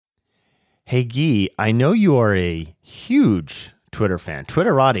Hey, Guy, I know you are a huge Twitter fan.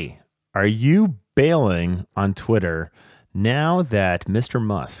 Twitterati, are you bailing on Twitter now that Mr.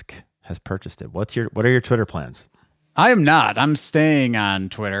 Musk has purchased it? What are your Twitter plans? I am not. I'm staying on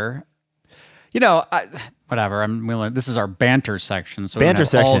Twitter. Whatever. This is our banter section, so banter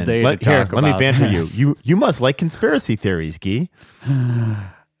section. All day to talk about let me banter this. You must like conspiracy theories, Guy.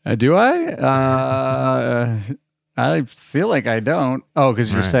 Do I? I feel like I don't. Oh,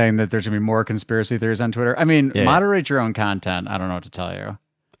 because you're saying that there's going to be more conspiracy theories on Twitter. I mean, moderate your own content. I don't know what to tell you.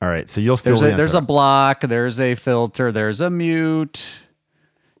 All right, so you'll still there's a block, there's a filter, there's a mute.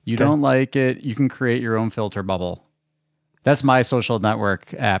 You don't like it, you can create your own filter bubble. That's my social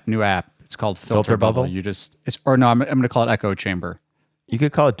network app, new app. It's called Filter Bubble. I'm going to call it Echo Chamber. You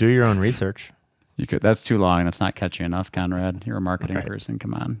could call it Do Your Own Research. You could. That's too long. That's not catchy enough, Conrad. You're a marketing person.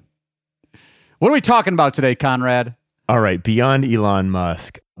 Come on. What are we talking about today, Conrad? All right, beyond Elon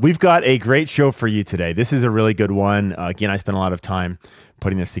Musk. We've got a great show for you today. This is a really good one. Again, I spent a lot of time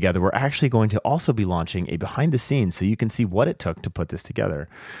putting this together. We're actually going to also be launching a behind the scenes so you can see what it took to put this together.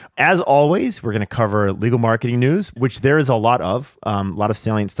 As always, we're going to cover legal marketing news, which there is a lot of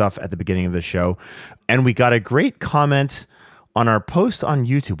salient stuff at the beginning of the show. And we got a great comment on our post on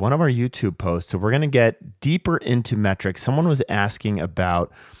YouTube, one of our YouTube posts. So we're going to get deeper into metrics. Someone was asking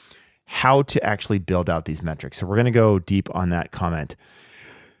about how to actually build out these metrics. So we're going to go deep on that comment.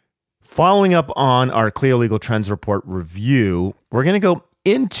 Following up on our Clio Legal Trends Report review, we're going to go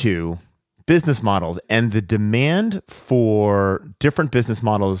into business models and the demand for different business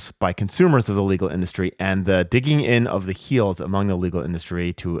models by consumers of the legal industry and the digging in of the heels among the legal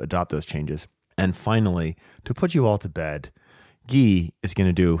industry to adopt those changes. And finally, to put you all to bed, Guy is going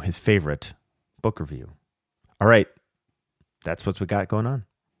to do his favorite book review. All right, that's what we got going on.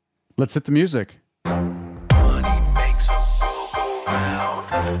 Let's hit the music.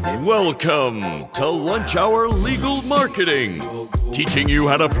 Welcome to Lunch Hour Legal Marketing, teaching you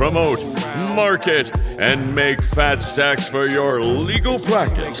how to promote, market, and make fat stacks for your legal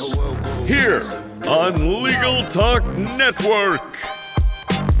practice. Here on Legal Talk Network.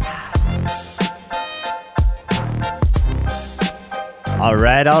 All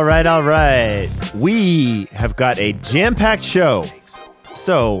right. We have got a jam-packed show.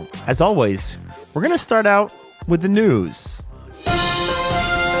 So, as always, we're going to start out with the news.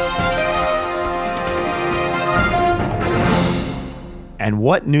 And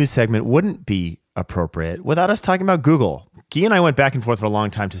what news segment wouldn't be appropriate without us talking about Google? Guy and I went back and forth for a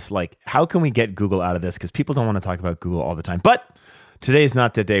long time to how can we get Google out of this? Because people don't want to talk about Google all the time. But today is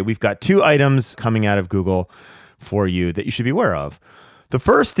not the day. We've got two items coming out of Google for you that you should be aware of. The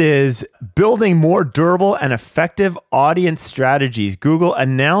first is building more durable and effective audience strategies. Google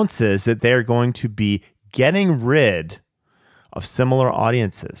announces that they're going to be getting rid of similar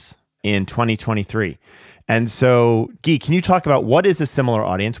audiences in 2023. And so, Guy, can you talk about what is a similar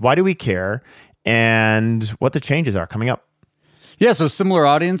audience? Why do we care? And what the changes are coming up? Yeah, so similar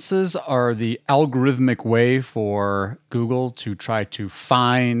audiences are the algorithmic way for Google to try to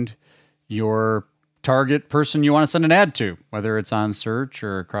find your target person you want to send an ad to, whether it's on search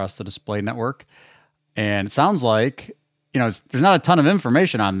or across the display network. And it sounds like, there's not a ton of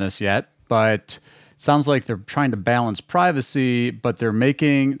information on this yet, but it sounds like they're trying to balance privacy, but they're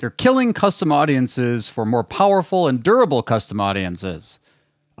killing custom audiences for more powerful and durable custom audiences.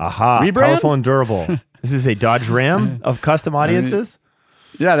 Aha, Rebrand? Powerful and durable. This is a Dodge Ram of custom audiences?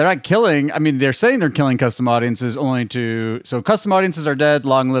 Yeah, they're not killing. They're saying they're killing custom audiences so custom audiences are dead,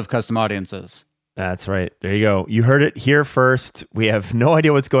 long live custom audiences. That's right. There you go. You heard it here first. We have no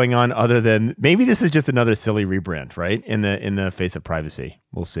idea what's going on other than maybe this is just another silly rebrand, right? In the face of privacy.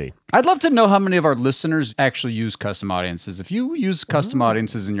 We'll see. I'd love to know how many of our listeners actually use custom audiences. If you use custom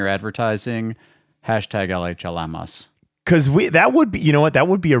audiences in your advertising, #LHLMus. Because that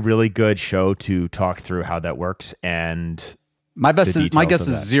would be a really good show to talk through how that works. And my guess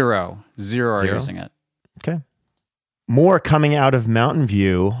is zero are using it. Okay. More coming out of Mountain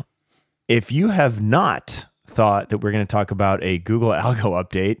View. If you have not thought that we're going to talk about a Google Algo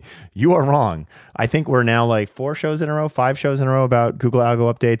update, you are wrong. I think we're now 5 shows in a row about Google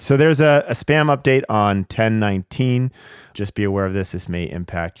Algo updates. So there's a spam update on 10/19. Just be aware of this. This may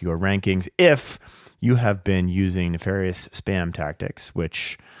impact your rankings if you have been using nefarious spam tactics,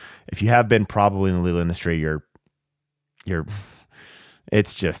 which if you have been probably in the legal industry,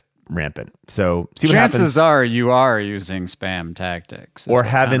 it's just rampant. So see what happens. Chances are you are using spam tactics, or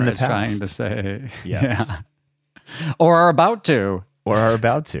have in the past. Trying to say, yes. Yeah. Or are about to, or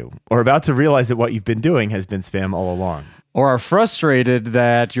about to realize that what you've been doing has been spam all along, or are frustrated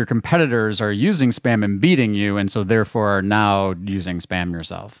that your competitors are using spam and beating you, and so therefore are now using spam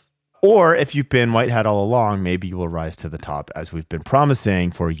yourself. Or if you've been white hat all along, maybe you will rise to the top, as we've been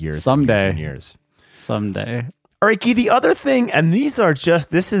promising for years and years. Someday. All right, Guy, the other thing, and these are just,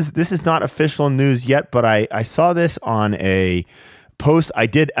 this is not official news yet, but I saw this on a post I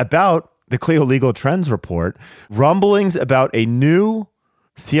did about the Clio Legal Trends report, rumblings about a new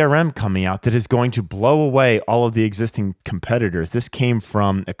CRM coming out that is going to blow away all of the existing competitors. This came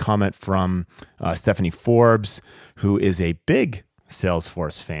from a comment from Stephanie Forbes, who is a big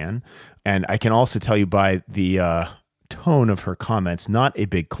Salesforce fan. And I can also tell you by the tone of her comments, not a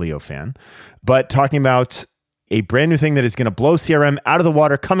big Clio fan, but talking about a brand new thing that is going to blow CRM out of the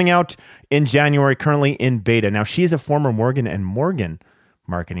water, coming out in January, currently in beta. Now, she's a former Morgan & Morgan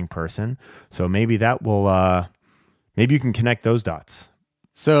marketing person, so maybe that will, maybe you can connect those dots.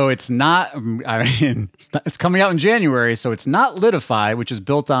 So it's not, it's coming out in January, so it's not Litify, which is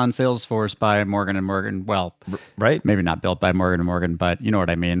built on Salesforce by Morgan & Morgan. Well, right? Maybe not built by Morgan & Morgan, but you know what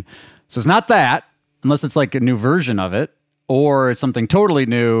I mean. So it's not that, unless it's like a new version of it, or it's something totally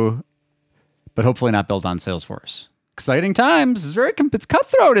new, but hopefully not built on Salesforce. Exciting times. It's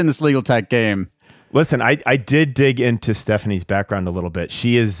cutthroat in this legal tech game. Listen, I did dig into Stephanie's background a little bit.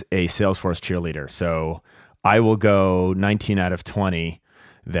 She is a Salesforce cheerleader, so I will go 19 out of 20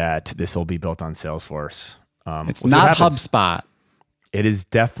 that this will be built on Salesforce. It's not HubSpot. It is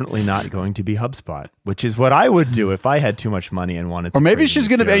definitely not going to be HubSpot, which is what I would do if I had too much money and wanted to. Or maybe she's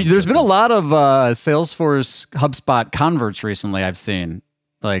going to be. There's been a lot of Salesforce HubSpot converts recently, I've seen.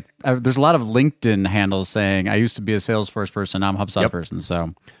 There's a lot of LinkedIn handles saying, I used to be a Salesforce person, now I'm a HubSpot person.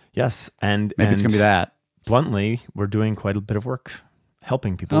 So, yes. And maybe it's going to be that. Bluntly, we're doing quite a bit of work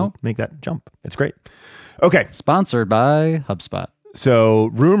helping people make that jump. It's great. Okay. Sponsored by HubSpot. So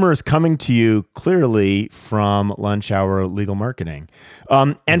rumors coming to you clearly from Lunch Hour Legal Marketing.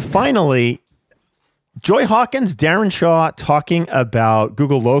 And finally, Joy Hawkins, Darren Shaw talking about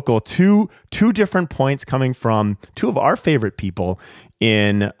Google Local. Two different points coming from two of our favorite people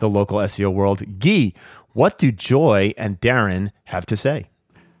in the local SEO world. Guy, what do Joy and Darren have to say?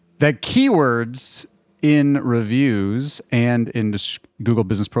 That keywords in reviews and in Google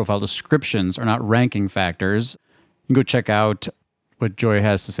Business Profile descriptions are not ranking factors. You can go check out what Joy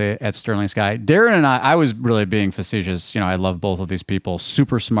has to say at Sterling Sky. Darren and I was really being facetious. I love both of these people.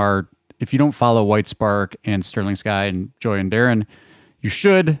 Super smart. If you don't follow White Spark and Sterling Sky and Joy and Darren, you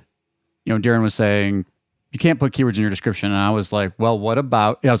should. Darren was saying, you can't put keywords in your description. And I was like, well, what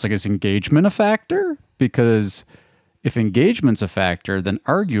about, is engagement a factor? Because if engagement's a factor, then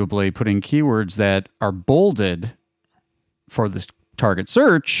arguably putting keywords that are bolded for the target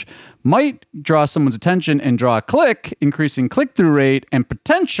search might draw someone's attention and draw a click, increasing click-through rate, and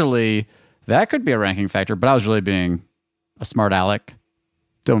potentially that could be a ranking factor. But I was really being a smart aleck.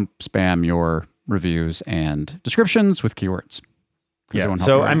 Don't spam your reviews and descriptions with keywords. Yeah.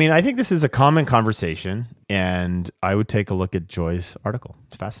 So, I think this is a common conversation, and I would take a look at Joy's article.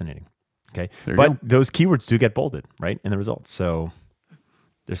 It's fascinating. Okay. But those keywords do get bolded, right, in the results. So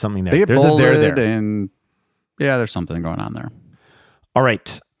there's something there. They get there's bolded, a there. And there's something going on there. All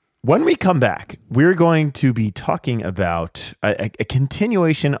right. When we come back, we're going to be talking about a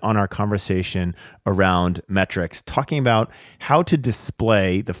continuation on our conversation around metrics, talking about how to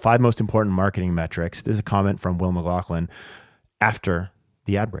display the 5 most important marketing metrics. There's a comment from Will McLaughlin after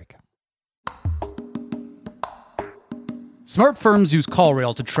the ad break. Smart firms use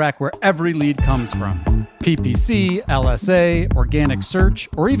CallRail to track where every lead comes from. PPC, LSA, organic search,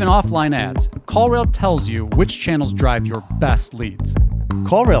 or even offline ads. CallRail tells you which channels drive your best leads.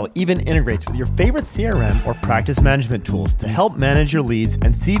 CallRail even integrates with your favorite CRM or practice management tools to help manage your leads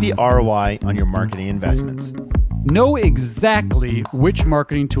and see the ROI on your marketing investments. Know exactly which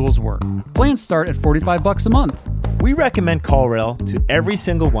marketing tools work. Plans start at $45 a month. We recommend CallRail to every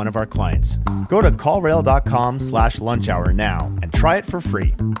single one of our clients. Go to callrail.com/lunchhour now and try it for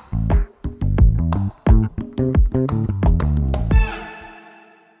free.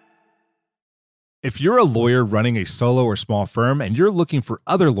 If you're a lawyer running a solo or small firm and you're looking for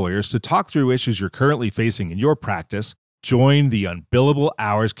other lawyers to talk through issues you're currently facing in your practice, join the Unbillable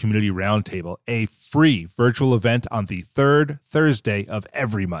Hours Community Roundtable, a free virtual event on the third Thursday of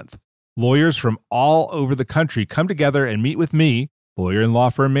every month. Lawyers from all over the country come together and meet with me, lawyer and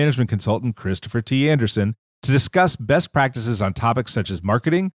law firm management consultant Christopher T. Anderson, to discuss best practices on topics such as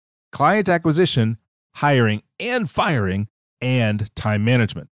marketing, client acquisition, hiring and firing, and time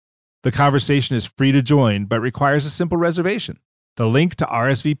management. The conversation is free to join, but requires a simple reservation. The link to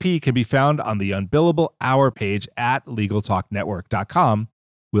RSVP can be found on the Unbillable Hour page at LegalTalkNetwork.com.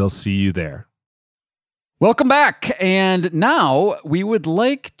 We'll see you there. Welcome back. And now we would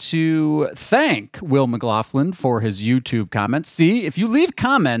like to thank Will McLaughlin for his YouTube comments. See, if you leave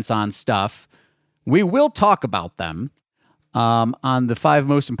comments on stuff, we will talk about them on the 5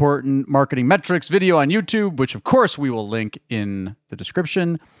 most important marketing metrics video on YouTube, which of course we will link in the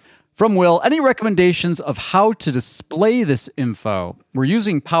description. From Will, any recommendations of how to display this info? We're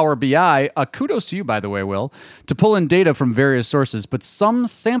using Power BI, kudos to you, by the way, Will, to pull in data from various sources, but some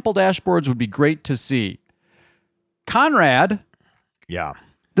sample dashboards would be great to see. Conrad, Yeah.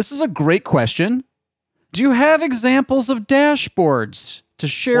 this is a great question. Do you have examples of dashboards to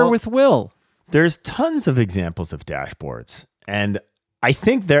share with Will? There's tons of examples of dashboards, and I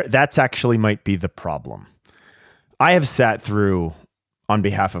think that's actually might be the problem. I have sat through, on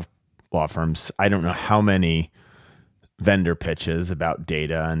behalf of law firms, I don't know how many vendor pitches about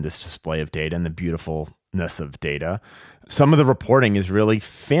data and this display of data and the beautifulness of data. Some of the reporting is really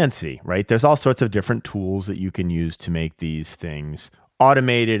fancy, right? There's all sorts of different tools that you can use to make these things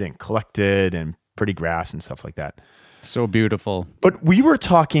automated and collected and pretty graphs and stuff like that. So beautiful. But we were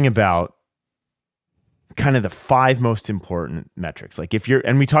talking about kind of the 5 most important metrics. Like if you're,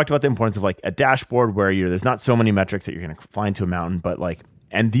 and we talked about the importance of like a dashboard where there's not so many metrics that you're going to climb to a mountain, but like,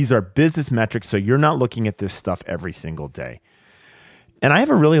 and these are business metrics. So you're not looking at this stuff every single day. And I have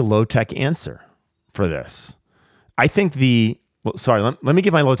a really low tech answer for this. I think let me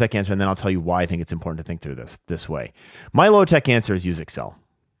give my low tech answer and then I'll tell you why I think it's important to think through this way. My low tech answer is use Excel.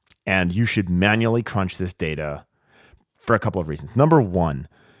 And you should manually crunch this data for a couple of reasons. Number one,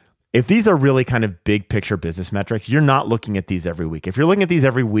 if these are really kind of big picture business metrics, you're not looking at these every week. If you're looking at these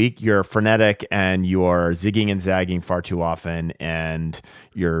every week, you're frenetic and you're zigging and zagging far too often and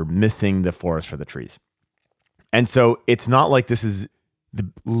you're missing the forest for the trees. And so it's not like this is the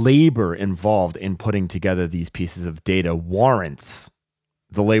labor involved in putting together these pieces of data warrants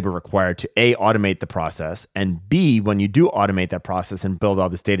the labor required to A, automate the process, and B, when you do automate that process and build all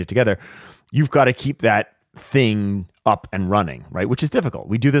this data together, you've got to keep that thing up and running, right? Which is difficult.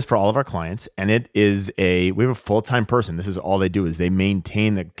 We do this for all of our clients, and we have a full-time person. This is all they do is they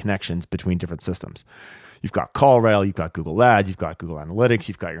maintain the connections between different systems. You've got CallRail, you've got Google Ads, you've got Google Analytics,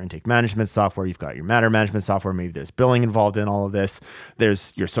 you've got your intake management software, you've got your matter management software, maybe there's billing involved in all of this.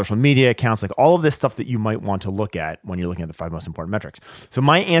 There's your social media accounts, like all of this stuff that you might want to look at when you're looking at the 5 most important metrics. So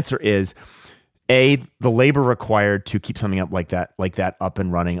my answer is A, the labor required to keep something up like that up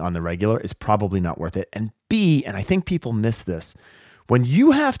and running on the regular is probably not worth it. And B, and I think people miss this, when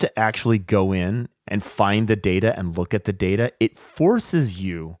you have to actually go in and find the data and look at the data, it forces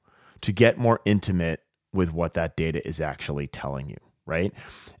you to get more intimate with what that data is actually telling you, right?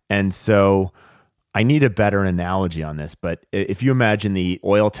 And so I need a better analogy on this, but if you imagine the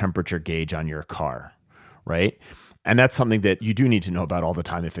oil temperature gauge on your car, right? And that's something that you do need to know about all the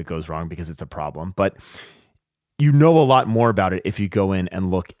time if it goes wrong because it's a problem. But you know a lot more about it if you go in and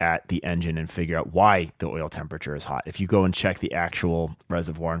look at the engine and figure out why the oil temperature is hot. If you go and check the actual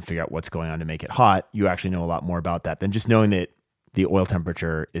reservoir and figure out what's going on to make it hot, you actually know a lot more about that than just knowing that the oil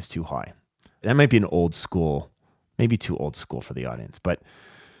temperature is too high. That might be an old school, maybe too old school for the audience, but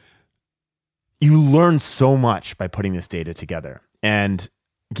you learn so much by putting this data together. And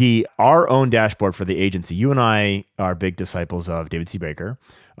Guy, our own dashboard for the agency, you and I are big disciples of David C. Baker.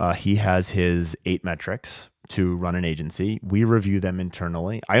 He has his 8 metrics to run an agency. We review them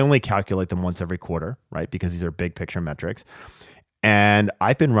internally. I only calculate them once every quarter, right? Because these are big picture metrics. And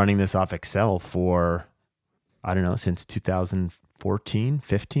I've been running this off Excel for, I don't know, since 2014,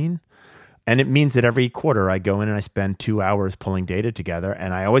 15. And it means that every quarter I go in and I spend 2 hours pulling data together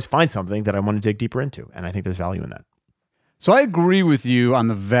and I always find something that I want to dig deeper into. And I think there's value in that. So I agree with you on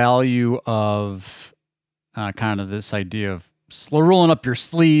the value of kind of this idea of rolling up your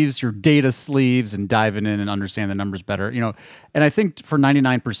sleeves, your data sleeves, and diving in and understand the numbers better. And I think for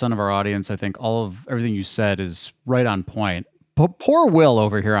 99% of our audience, I think everything you said is right on point. But poor Will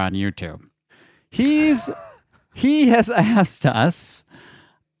over here on YouTube, he has asked us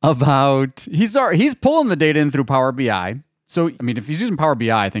about he's pulling the data in through Power BI. So I mean, if he's using Power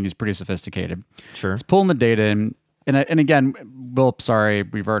BI, I think he's pretty sophisticated. Sure, he's pulling the data in. And again, Will, sorry,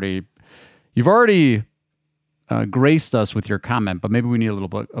 you've already graced us with your comment, but maybe we need a little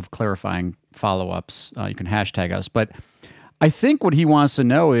bit of clarifying follow-ups. You can hashtag us. But I think what he wants to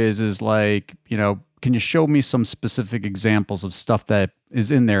know is like, can you show me some specific examples of stuff that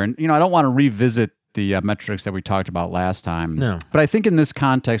is in there? And, I don't want to revisit the metrics that we talked about last time. No. But I think in this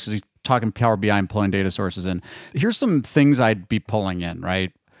context, as he's talking Power BI and pulling data sources in, here's some things I'd be pulling in,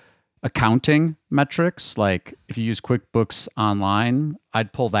 right? Accounting metrics, like if you use QuickBooks Online,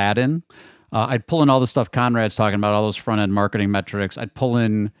 I'd pull that in. I'd pull in all the stuff Conrad's talking about, all those front-end marketing metrics. I'd pull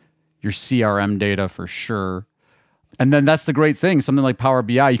in your CRM data for sure. And then that's the great thing. Something like Power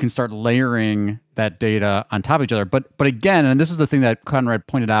BI, you can start layering that data on top of each other. But again, and this is the thing that Conrad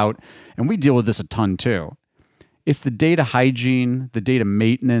pointed out, and we deal with this a ton too. It's the data hygiene, the data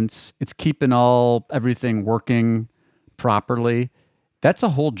maintenance. It's keeping everything working properly. That's a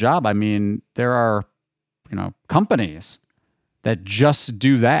whole job. I mean, there are, companies that just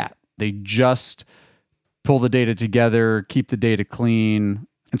do that. They just pull the data together, keep the data clean.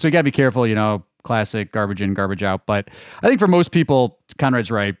 And so you got to be careful, classic garbage in, garbage out. But I think for most people, Conrad's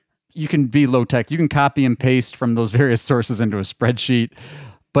right. You can be low tech. You can copy and paste from those various sources into a spreadsheet.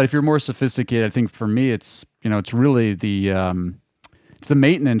 But if you're more sophisticated, I think for me, it's really the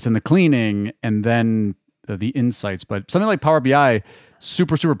maintenance and the cleaning and then the insights. But something like Power BI,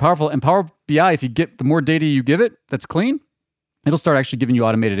 super, super powerful. And Power BI, if you get the more data you give it that's clean, it'll start actually giving you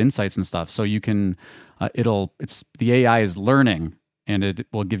automated insights and stuff. So you can, the AI is learning and it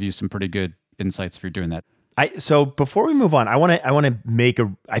will give you some pretty good insights if you're doing that. So before we move on, I want to make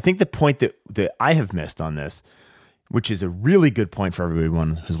I think the point that I have missed on this, which is a really good point for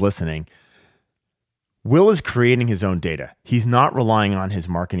everyone who's listening. Will is creating his own data. He's not relying on his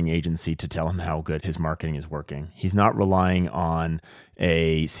marketing agency to tell him how good his marketing is working. He's not relying on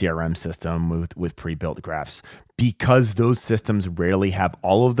a CRM system with pre-built graphs, because those systems rarely have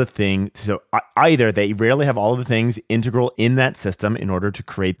all of the things. So either they rarely have all of the things integral in that system in order to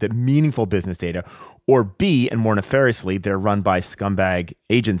create the meaningful business data, or B, and more nefariously, they're run by scumbag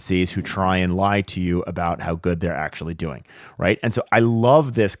agencies who try and lie to you about how good they're actually doing, right? And so I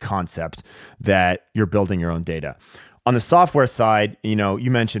love this concept that you're building your own data. On the software side, you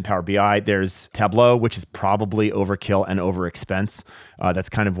mentioned Power BI. There's Tableau, which is probably overkill and overexpense. That's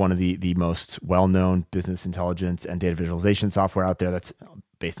kind of one of the most well-known business intelligence and data visualization software out there that's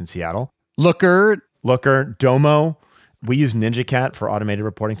based in Seattle. Looker, Domo. We use NinjaCat for automated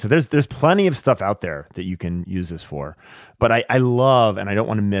reporting. So there's plenty of stuff out there that you can use this for. But I love, and I don't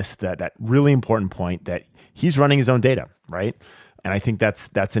want to miss that really important point that he's running his own data, right? And I think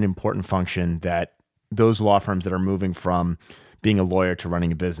that's an important function that those law firms that are moving from being a lawyer to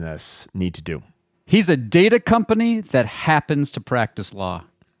running a business need to do. He's a data company that happens to practice law.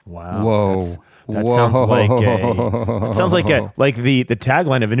 Wow. Whoa. That sounds like the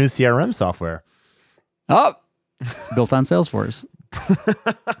tagline of a new CRM software. Oh, built on Salesforce.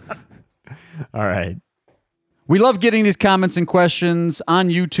 All right. We love getting these comments and questions on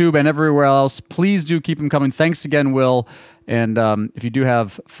YouTube and everywhere else. Please do keep them coming. Thanks again, Will. And if you do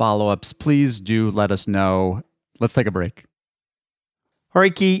have follow-ups, please do let us know. Let's take a break. All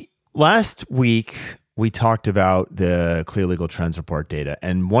right, Guy. Last week, we talked about the Clio Legal Trends Report data.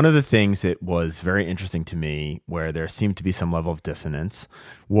 And one of the things that was very interesting to me, where there seemed to be some level of dissonance,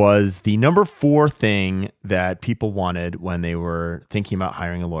 was the number 4 thing that people wanted when they were thinking about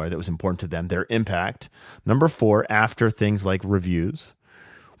hiring a lawyer that was important to them, their impact. Number 4, after things like reviews,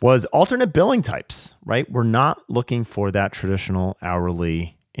 was alternate billing types, right? We're not looking for that traditional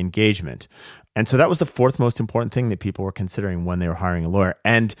hourly engagement. And so that was the 4th most important thing that people were considering when they were hiring a lawyer.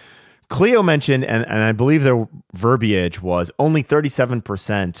 And Clio mentioned, and I believe their verbiage was, only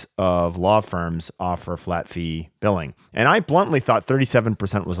 37% of law firms offer flat fee billing. And I bluntly thought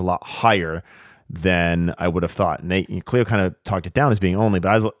 37% was a lot higher than I would have thought. And Clio kind of talked it down as being only,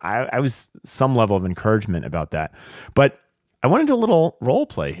 but I was some level of encouragement about that. But I want to do a little role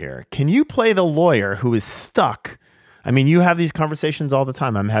play here. Can you play the lawyer who is stuck? I mean, you have these conversations all the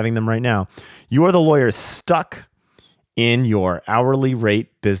time. I'm having them right now. You are the lawyer stuck in your hourly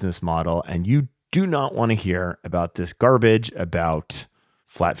rate business model, and you do not want to hear about this garbage about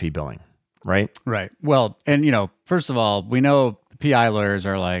flat fee billing, right? Right. Well, and first of all, we know PI lawyers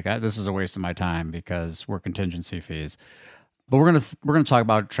are like, this is a waste of my time because we're contingency fees. But we're gonna talk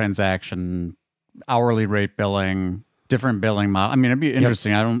about transaction, hourly rate billing, different billing model. I mean, it'd be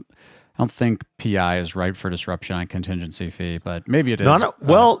interesting. Yep. I don't think PI is ripe for disruption on contingency fee, but maybe it is. No.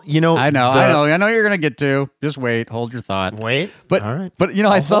 Well, I know you're going to get to. Just wait, hold your thought. Wait. But all right. But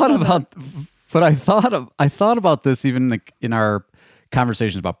I thought about this even in our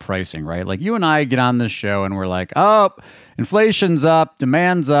conversations about pricing, right? Like you and I get on this show and we're like, "Oh, inflation's up,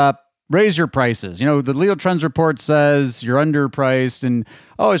 demand's up. Raise your prices." The Legal Trends Report says you're underpriced, and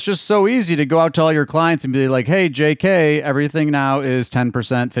it's just so easy to go out to all your clients and be like, "Hey, JK, everything now is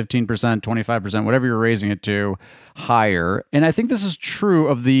 10%, 15%, 25%, whatever you're raising it to, higher." And I think this is true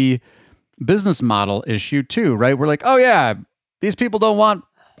of the business model issue too, right? We're like, "Oh yeah, these people don't want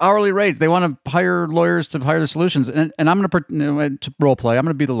hourly rates. They want to hire lawyers to hire the solutions." And I'm going to role play. I'm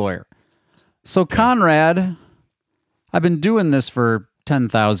going to be the lawyer. So Conrad, I've been doing this for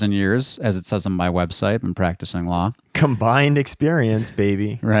 10,000 years, as it says on my website. I've been practicing law. Combined experience,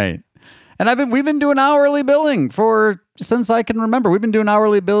 baby. Right. And we've been doing hourly billing since I can remember. We've been doing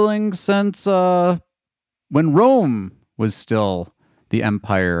hourly billing since when Rome was still the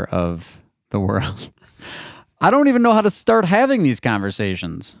empire of the world. I don't even know how to start having these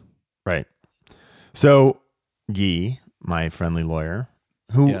conversations. Right. So, Guy, my friendly lawyer,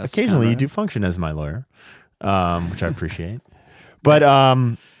 who occasionally you do function as my lawyer, which I appreciate. But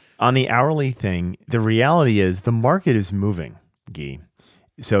on the hourly thing, the reality is the market is moving, Guy.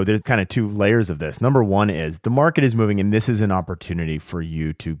 So there's kind of two layers of this. Number one is the market is moving, and this is an opportunity for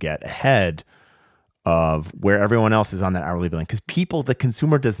you to get ahead of where everyone else is on that hourly billing. Because the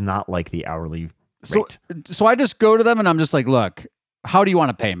consumer does not like the hourly rate. So I just go to them and I'm just like, look, how do you want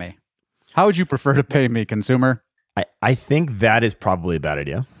to pay me? How would you prefer to pay me, consumer? I think that is probably a bad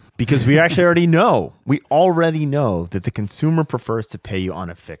idea because we actually already know that the consumer prefers to pay you on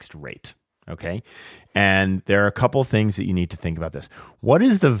a fixed rate. Okay. And there are a couple things that you need to think about this. What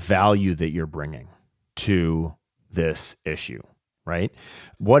is the value that you're bringing to this issue, right?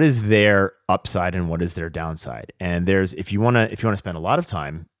 What is their upside and what is their downside? And if you want to spend a lot of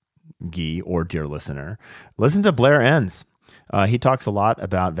time, Guy or dear listener, listen to Blair Enns. He talks a lot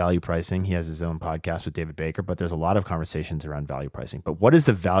about value pricing. He has his own podcast with David Baker, but there's a lot of conversations around value pricing. But what is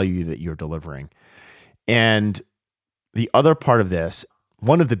the value that you're delivering? And the other part of this,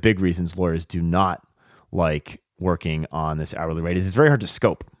 one of the big reasons lawyers do not like working on this hourly rate is it's very hard to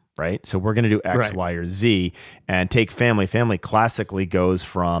scope, right? So we're going to do X, right, Y, or Z, and take family. Family classically goes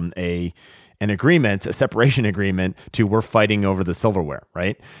from an agreement, a separation agreement, to we're fighting over the silverware,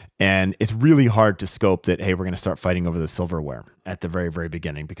 right? And it's really hard to scope that, hey, we're going to start fighting over the silverware at the very, very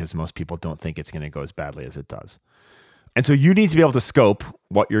beginning because most people don't think it's going to go as badly as it does. And so you need to be able to scope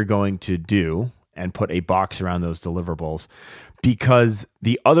what you're going to do and put a box around those deliverables, because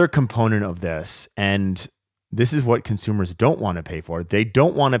the other component of this, and this is what consumers don't want to pay for, they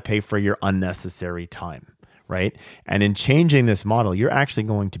don't want to pay for your unnecessary time. Right? And in changing this model, you're actually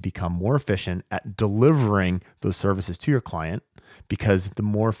going to become more efficient at delivering those services to your client, because the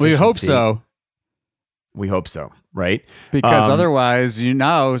more efficiency... We hope so. We hope so, right? Because otherwise,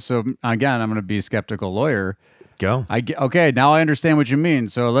 so again, I'm going to be a skeptical lawyer. Go. Okay, now I understand what you mean.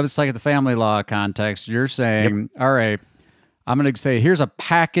 So let's take the family law context. You're saying, yep, all right, I'm going to say, here's a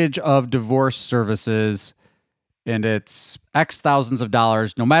package of divorce services, and it's X thousands of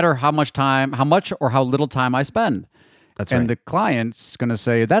dollars, no matter how much or how little time I spend. That's right. And the client's going to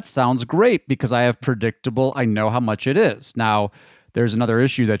say, that sounds great because I know how much it is. Now, there's another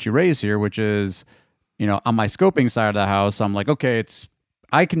issue that you raise here, which is, on my scoping side of the house, I'm like, okay,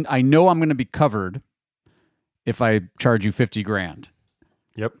 I know I'm going to be covered if I charge you $50,000.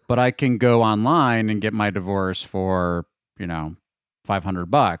 Yep. But I can go online and get my divorce for,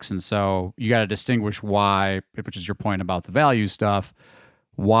 $500. And so you got to distinguish why, which is your point about the value stuff,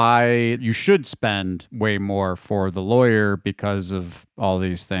 why you should spend way more for the lawyer because of all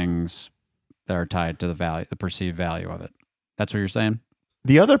these things that are tied to the perceived value of it. That's what you're saying?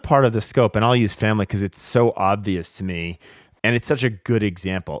 The other part of the scope, and I'll use family because it's so obvious to me, and it's such a good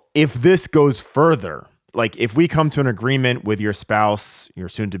example. If this goes further, like if we come to an agreement with your spouse, your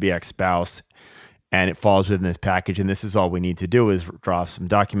soon-to-be ex-spouse, and it falls within this package, and this is all we need to do is draw some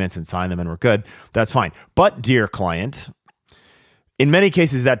documents and sign them, and we're good, that's fine. But, dear client, in many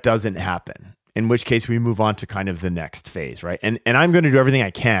cases, that doesn't happen, in which case we move on to kind of the next phase, right? And I'm going to do everything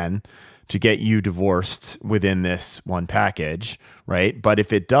I can to get you divorced within this one package, right? But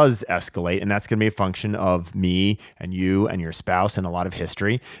if it does escalate, and that's going to be a function of me and you and your spouse and a lot of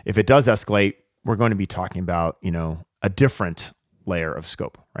history, if it does escalate, we're going to be talking about, a different layer of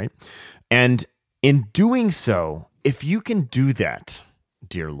scope, right? And in doing so, if you can do that,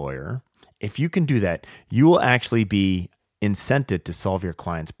 dear lawyer, if you can do that, you will actually be incented to solve your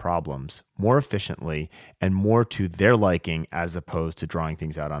client's problems more efficiently and more to their liking, as opposed to drawing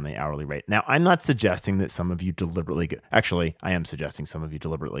things out on the hourly rate. Now, I'm not suggesting that some of you I am suggesting some of you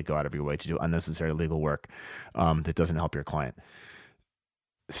deliberately go out of your way to do unnecessary legal work that doesn't help your client.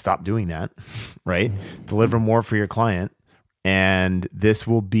 Stop doing that, right? Deliver more for your client. And this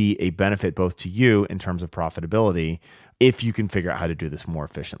will be a benefit both to you in terms of profitability if you can figure out how to do this more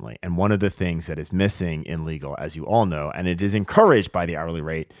efficiently. And one of the things that is missing in legal, as you all know, and it is encouraged by the hourly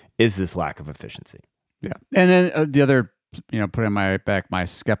rate, is this lack of efficiency. Yeah. And then the other, putting my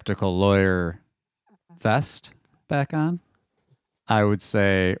skeptical lawyer vest back on, I would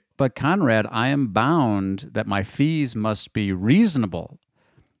say, but Conrad, I am bound that my fees must be reasonable.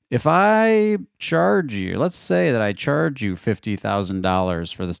 If I charge you, let's say that I charge you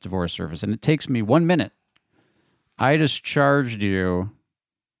 $50,000 for this divorce service, and it takes me 1 minute, I just charged you,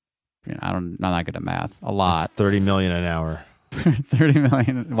 I'm not good at math, a lot. It's $30 million an hour. 30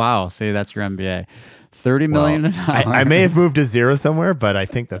 million. Wow. See, that's your MBA. 30 million an hour. I may have moved to zero somewhere, but I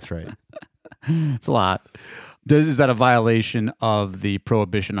think that's right. It's a lot. Is that a violation of the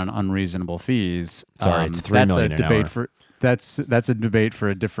prohibition on unreasonable fees? Sorry, it's $3 million an hour. That's a debate for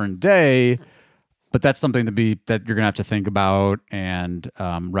a different day, but that's something that you're going to have to think about and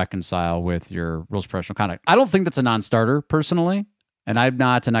reconcile with your rules of professional conduct. I don't think that's a non-starter personally, and I'm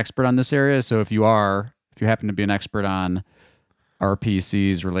not an expert on this area. So if you happen to be an expert on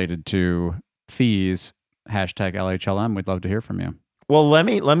RPCs related to fees, #LHLM, we'd love to hear from you. Well, let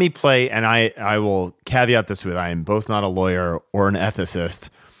me play, and I will caveat this with I am both not a lawyer or an ethicist.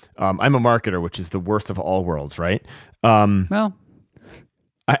 I'm a marketer, which is the worst of all worlds, right? Well,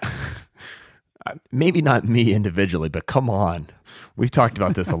 maybe not me individually, but come on. We've talked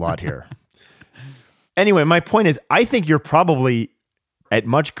about this a lot here. Anyway, my point is, I think you're probably at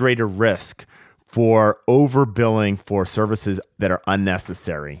much greater risk for overbilling for services that are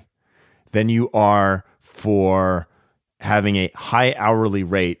unnecessary than you are for having a high hourly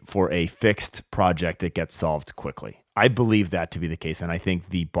rate for a fixed project that gets solved quickly. I believe that to be the case, and I think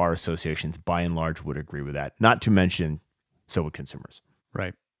the bar associations, by and large, would agree with that. Not to mention, so would consumers.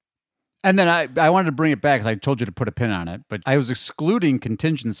 Right. And then I wanted to bring it back because I told you to put a pin on it, but I was excluding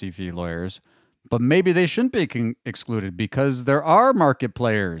contingency fee lawyers, but maybe they shouldn't be excluded because there are market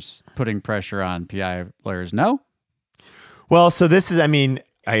players putting pressure on PI lawyers, no? Well, so this is,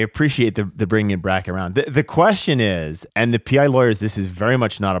 I appreciate the bringing it back around. The question is, and the PI lawyers, this is very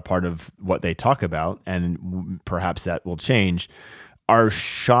much not a part of what they talk about, and perhaps that will change. Are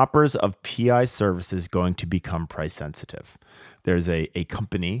shoppers of PI services going to become price sensitive? There's a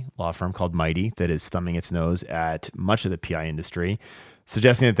company, law firm called Mighty, that is thumbing its nose at much of the PI industry,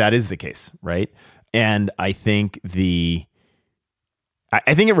 suggesting that is the case, right? And I think it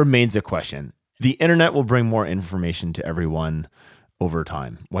remains a question. The internet will bring more information to everyone over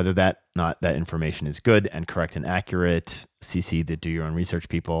time, whether that information is good and correct and accurate. CC, the do your own research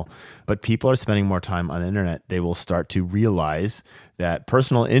people. But people are spending more time on the internet. They will start to realize that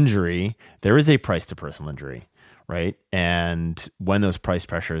personal injury, there is a price to personal injury, right? And when those price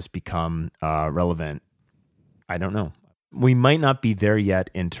pressures become relevant, I don't know. We might not be there yet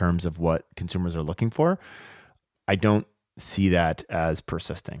in terms of what consumers are looking for. I don't see that as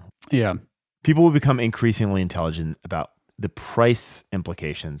persisting. Yeah. People will become increasingly intelligent about the price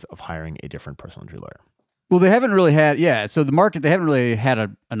implications of hiring a different personal injury lawyer. Well, they haven't really had, so the market, they haven't really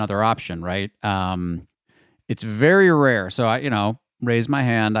had another option, right? It's very rare. So I, raise my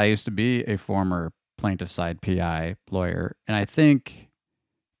hand. I used to be a former plaintiff side PI lawyer, and I think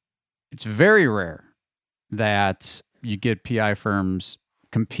it's very rare that you get PI firms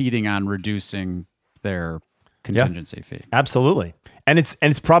competing on reducing their contingency fee. Absolutely. And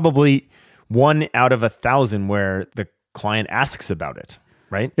it's probably 1 out of 1,000 where the client asks about it,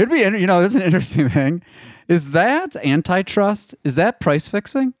 right? It'd be, that's an interesting thing. Is that antitrust? Is that price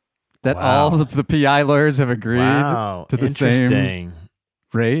fixing? That all of the PI lawyers have agreed to the same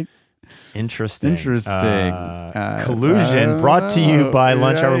rate? Interesting. Collusion brought to you by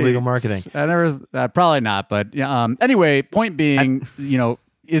Lunch Hour Legal Marketing. Probably not, but anyway, point being,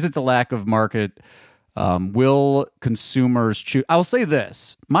 is it the lack of market? Will consumers choose? I'll say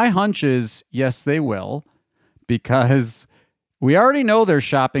this. My hunch is yes, they will, because we already know they're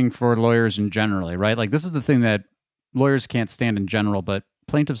shopping for lawyers in general, right? Like this is the thing that lawyers can't stand in general, but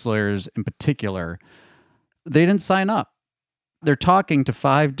plaintiffs' lawyers in particular, they didn't sign up. They're talking to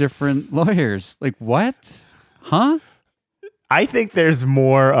 5 different lawyers. Like, what? Huh? I think there's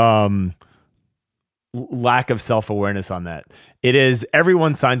more lack of self-awareness on that. It is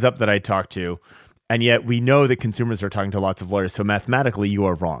everyone signs up that I talk to, and yet we know that consumers are talking to lots of lawyers. So mathematically, you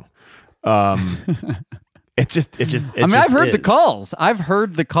are wrong. I've heard the calls. I've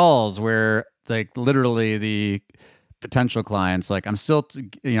heard the calls where, like, literally the potential clients, like, I'm still,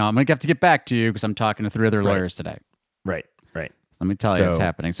 I'm going to have to get back to you because I'm talking to 3 other lawyers today. Right. Let me tell you what's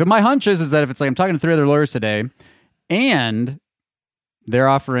happening. So my hunch is that if it's like I'm talking to 3 other lawyers today and they're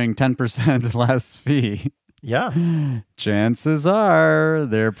offering 10% less fee, chances are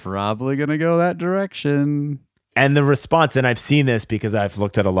they're probably going to go that direction. And the response, and I've seen this because I've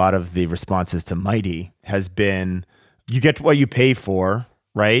looked at a lot of the responses to Mighty, has been, you get what you pay for,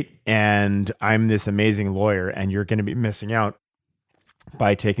 right? And I'm this amazing lawyer, and you're going to be missing out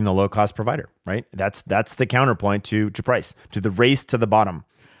by taking the low-cost provider, right? That's the counterpoint to price, to the race to the bottom.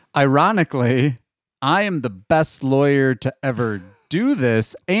 Ironically, I am the best lawyer to ever do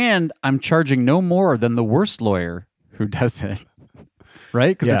this, and I'm charging no more than the worst lawyer who does it,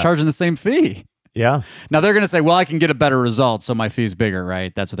 right? Because they're charging the same fee. Yeah. Now they're going to say, well, I can get a better result, so my fee's bigger,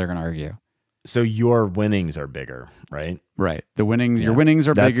 right? That's what they're going to argue. So your winnings are bigger, right? Right. Your winnings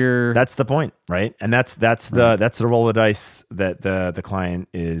are bigger. That's the point, right? And that's the roll of dice that the client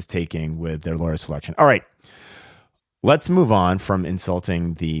is taking with their lawyer selection. All right. Let's move on from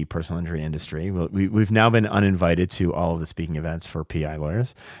insulting the personal injury industry. We've now been uninvited to all of the speaking events for PI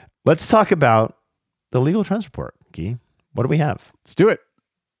lawyers. Let's talk about the Legal Trends Report, Guy. What do we have? Let's do it.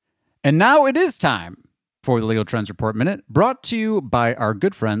 And now it is time for the Legal Trends Report Minute, brought to you by our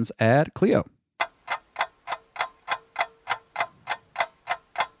good friends at Clio.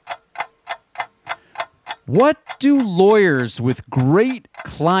 What do lawyers with great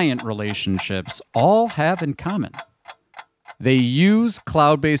client relationships all have in common? They use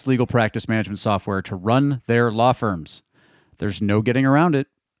cloud-based legal practice management software to run their law firms. There's no getting around it.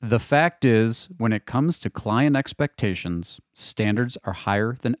 The fact is, when it comes to client expectations, standards are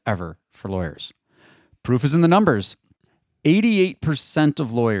higher than ever for lawyers. Proof is in the numbers. 88%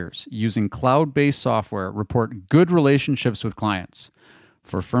 of lawyers using cloud-based software report good relationships with clients.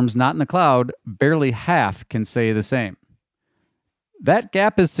 For firms not in the cloud, barely half can say the same. That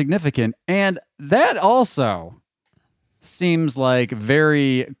gap is significant, and that also seems like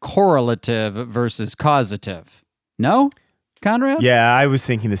very correlative versus causative. No, Conrad? Yeah, I was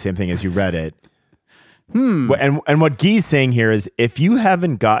thinking the same thing as you read it. And what Guy's saying here is if you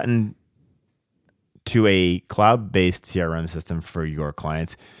haven't gotten to a cloud-based CRM system for your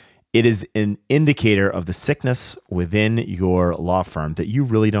clients, it is an indicator of the sickness within your law firm that you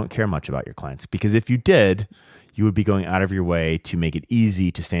really don't care much about your clients. Because if you did, you would be going out of your way to make it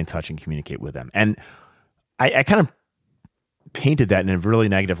easy to stay in touch and communicate with them. And I kind of painted that in a really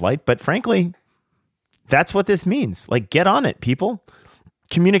negative light, but frankly, that's what this means. Like, get on it, people.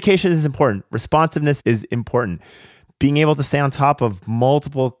 Communication is important. Responsiveness is important. Being able to stay on top of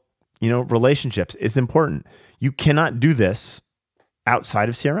multiple, relationships is important. You cannot do this outside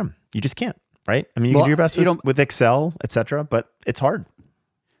of CRM. You just can't, right? I mean, you can do your best with Excel, etc., but it's hard.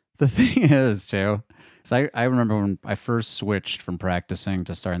 The thing is, too, is I remember when I first switched from practicing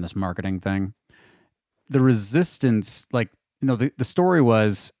to starting this marketing thing, the resistance, the story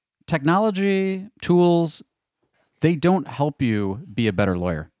was technology, tools, they don't help you be a better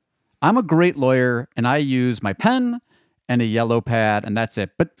lawyer. I'm a great lawyer, and I use my pen and a yellow pad, and that's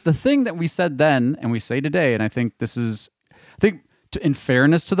it. But the thing that we said then, and we say today, and I think in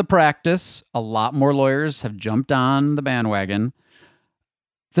fairness to the practice, a lot more lawyers have jumped on the bandwagon.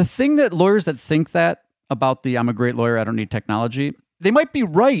 The thing that lawyers that think that about I'm a great lawyer, I don't need technology, they might be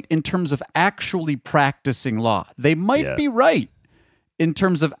right in terms of actually practicing law. They might be right in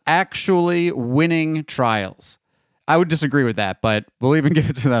terms of actually winning trials. I would disagree with that, but we'll even give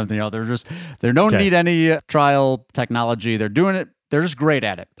it to them. They don't need any trial technology. They're doing it. They're just great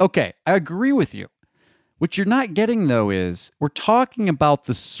at it. Okay, I agree with you. What you're not getting, though, is we're talking about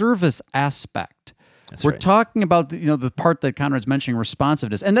the service aspect. We're talking about the part that Conrad's mentioning,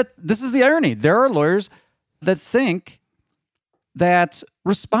 responsiveness. And this is the irony. There are lawyers that think that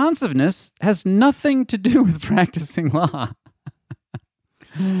responsiveness has nothing to do with practicing law.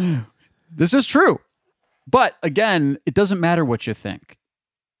 This is true. But again, it doesn't matter what you think.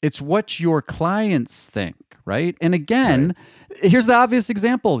 It's what your clients think, right? And again, here's the obvious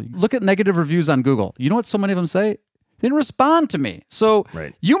example. Look at negative reviews on Google. You know what so many of them say? They didn't respond to me. So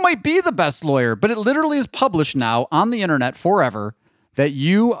you might be the best lawyer, but it literally is published now on the internet forever that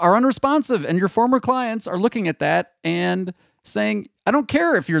you are unresponsive, and your former clients are looking at that and saying, I don't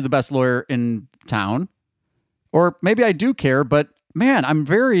care if you're the best lawyer in town, or maybe I do care, but man, I'm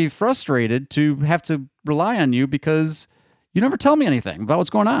very frustrated to have to rely on you because you never tell me anything about what's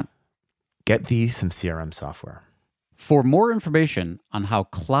going on. Get thee some CRM software. For more information on how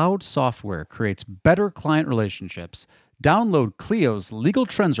cloud software creates better client relationships, download Clio's Legal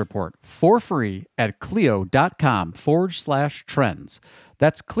Trends Report for free at clio.com/trends.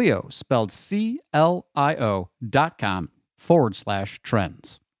 That's Clio, spelled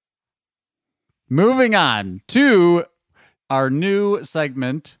CLIO.com/trends. Moving on to our new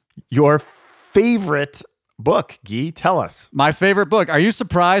segment. Your favorite book, Guy. Tell us. My favorite book. Are you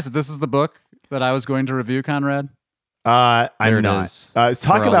surprised that this is the book that I was going to review, Conrad? I'm not.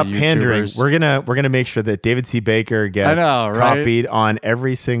 Talk about pandering. We're gonna make sure that David C. Baker gets copied on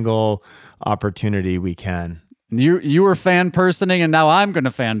every single opportunity we can. You were fan personing, and now I'm going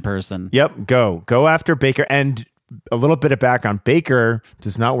to fan person. Yep, go after Baker. And a little bit of background: Baker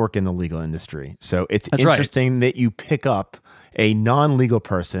does not work in the legal industry, so it's interesting that you pick up a non-legal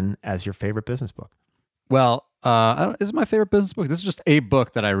person as your favorite business book. Well, this is my favorite business book. This is just a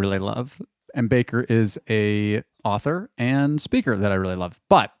book that I really love. And Baker is a author and speaker that I really love.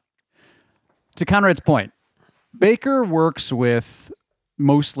 But to Conrad's point, Baker works with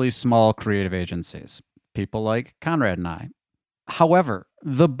mostly small creative agencies, people like Conrad and I. However,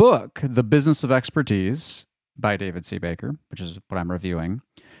 the book, The Business of Expertise by David C. Baker, which is what I'm reviewing,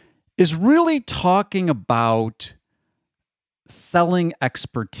 is really talking about selling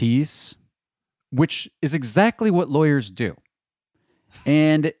expertise, which is exactly what lawyers do.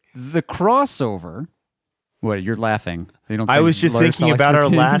 And the crossover... What, you're laughing. They don't I was just thinking about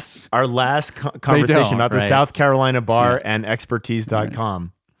expertise? our last conversation about the right? South Carolina bar and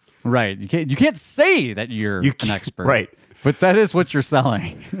expertise.com. Right. You can't say that you're an expert. Right. But that is what you're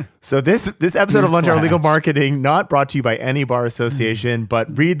selling. So this episode of Lunch Hour Newsflash. Legal Marketing, not brought to you by any bar association,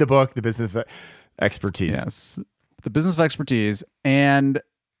 but read the book, The Business of Expertise. Yes. The Business of Expertise, and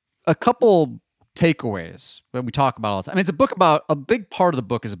a couple takeaways that we talk about all the time. I mean, it's a book about, a big part of the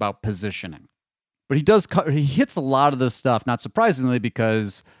book is about positioning. But he hits a lot of this stuff, not surprisingly,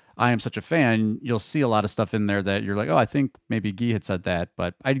 because I am such a fan. You'll see a lot of stuff in there that you're like, oh, I think maybe Guy had said that.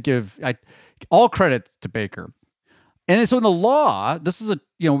 But I'd give all credit to Baker. And so in the law, this is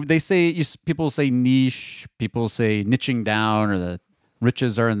they say, people say niche, people say niching down, or the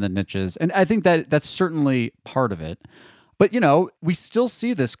riches are in the niches. And I think that that's certainly part of it. But, we still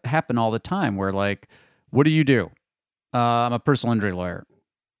see this happen all the time where, like, what do? I'm a personal injury lawyer.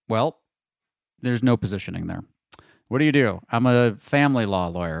 Well, there's no positioning there. What do? I'm a family law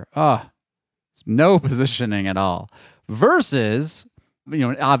lawyer. No positioning at all. Versus,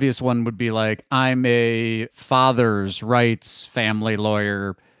 an obvious one would be like, I'm a father's rights family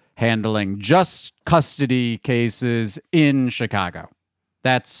lawyer handling just custody cases in Chicago.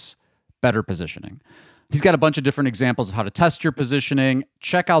 That's better positioning. He's got a bunch of different examples of how to test your positioning.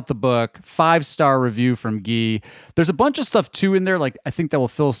 Check out the book, 5-star review from Guy. There's a bunch of stuff too in there, like I think that will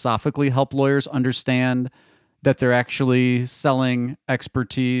philosophically help lawyers understand that they're actually selling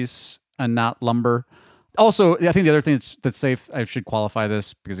expertise and not lumber. Also, I think the other thing that's safe, I should qualify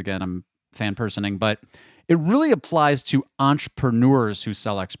this because again, I'm fan-personing, but it really applies to entrepreneurs who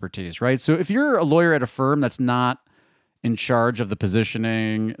sell expertise, right? So if you're a lawyer at a firm that's not in charge of the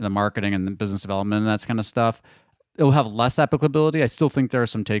positioning, the marketing, and the business development, and that kind of stuff, it will have less applicability. I still think there are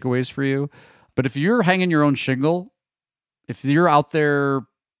some takeaways for you. But if you're hanging your own shingle, if you're out there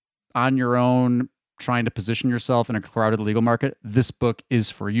on your own trying to position yourself in a crowded legal market, this book is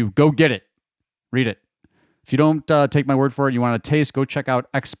for you. Go get it. Read it. If you don't take my word for it, you want a taste, go check out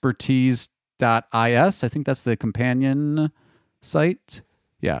expertise.is. I think that's the companion site.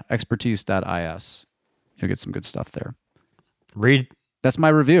 Yeah, expertise.is. You'll get some good stuff there. Read. That's my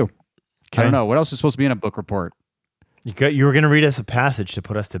review. Okay. I don't know. What else is supposed to be in a book report? You were going to read us a passage to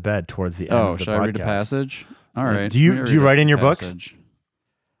put us to bed towards the end of the podcast. Should I read a passage? All right. Do you write in your books?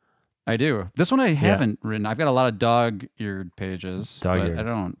 I do. This one I haven't written. I've got a lot of dog-eared pages. Dog-eared. But I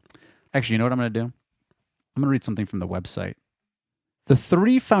don't. Actually, you know what I'm going to do? I'm going to read something from the website. The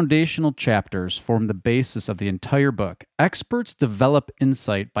 3 foundational chapters form the basis of the entire book. Experts develop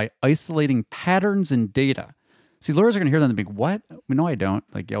insight by isolating patterns in data. See, lawyers are going to hear that and be like, what? No, I don't.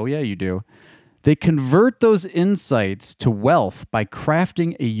 Like, oh, yeah, you do. They convert those insights to wealth by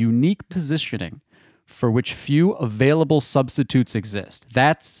crafting a unique positioning for which few available substitutes exist.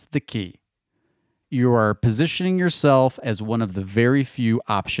 That's the key. You are positioning yourself as one of the very few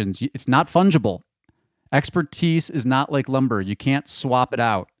options. It's not fungible. Expertise is not like lumber. You can't swap it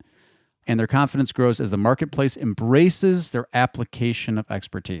out. And their confidence grows as the marketplace embraces their application of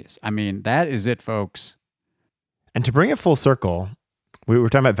expertise. I mean, that is it, folks. And to bring it full circle, we were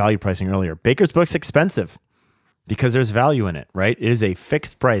talking about value pricing earlier. Baker's book's expensive because there's value in it, right? It is a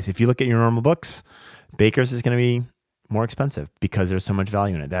fixed price. If you look at your normal books, Baker's is going to be more expensive because there's so much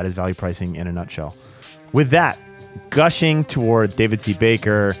value in it. That is value pricing in a nutshell. With that, gushing toward David C.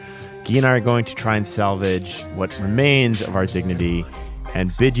 Baker, Guy and I are going to try and salvage what remains of our dignity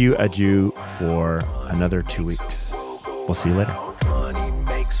and bid you adieu for another 2 weeks. We'll see you later.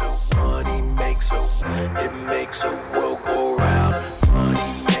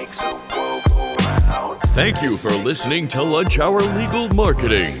 Thank you for listening to Lunch Hour Legal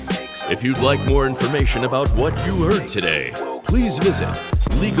Marketing. If you'd like more information about what you heard today, please visit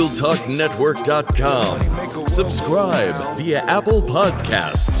LegalTalkNetwork.com. Subscribe via Apple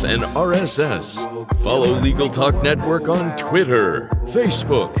Podcasts and RSS. Follow Legal Talk Network on Twitter,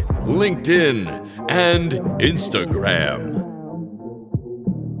 Facebook, LinkedIn, and Instagram.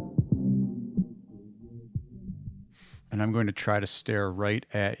 And I'm going to try to stare right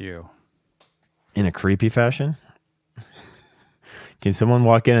at you. In a creepy fashion? Can someone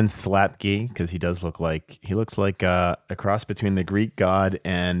walk in and slap Guy? Because he looks like a cross between the Greek god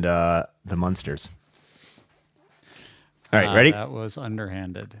and the Munsters. All right, ready? That was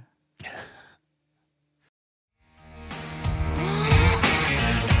underhanded.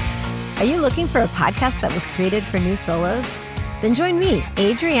 Are you looking for a podcast that was created for new solos? Then join me,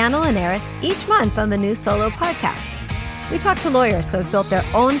 Adriana Linares, each month on the New Solo Podcast. We talk to lawyers who have built their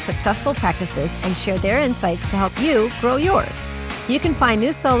own successful practices and share their insights to help you grow yours. You can find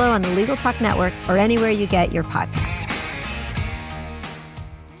New Solo on the Legal Talk Network or anywhere you get your podcasts.